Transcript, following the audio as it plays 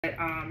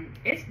but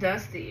it's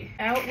dusty.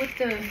 Out with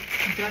the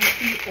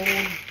dusty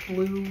old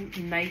blue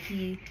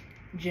Nike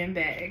gym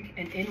bag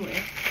and in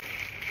with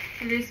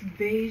this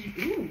beige,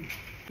 ooh,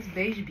 this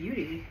beige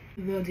beauty.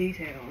 The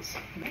details.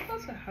 Maybe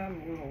that's a have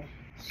a little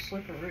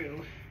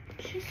slipperoo.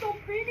 She's so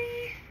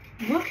pretty.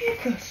 Look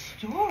at the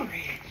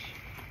storage.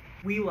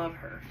 We love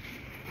her.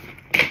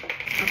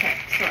 Okay,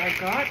 so I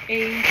got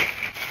these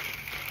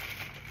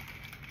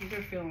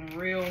are feeling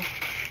real.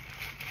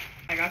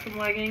 I got some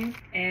leggings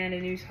and a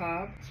new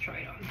top. Let's try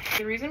it on.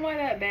 The reason why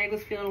that bag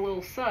was feeling a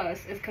little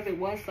sus is because it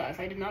was sus.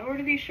 I did not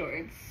order these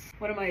shorts.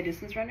 What am I, a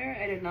distance runner?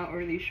 I did not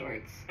order these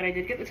shorts. But I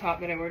did get the top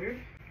that I ordered.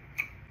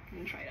 I'm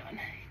gonna try it on.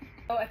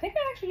 Oh, I think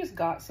I actually just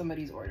got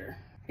somebody's order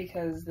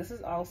because this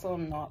is also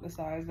not the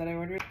size that I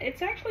ordered.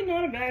 It's actually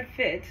not a bad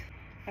fit.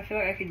 I feel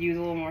like I could use a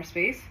little more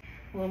space,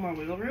 a little more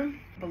wiggle room,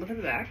 but look at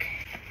the back.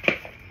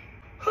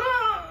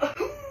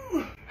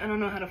 I don't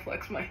know how to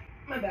flex my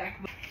back.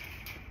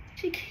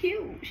 She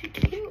cute, she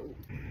cute.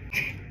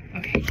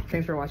 Okay,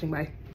 thanks for watching, bye.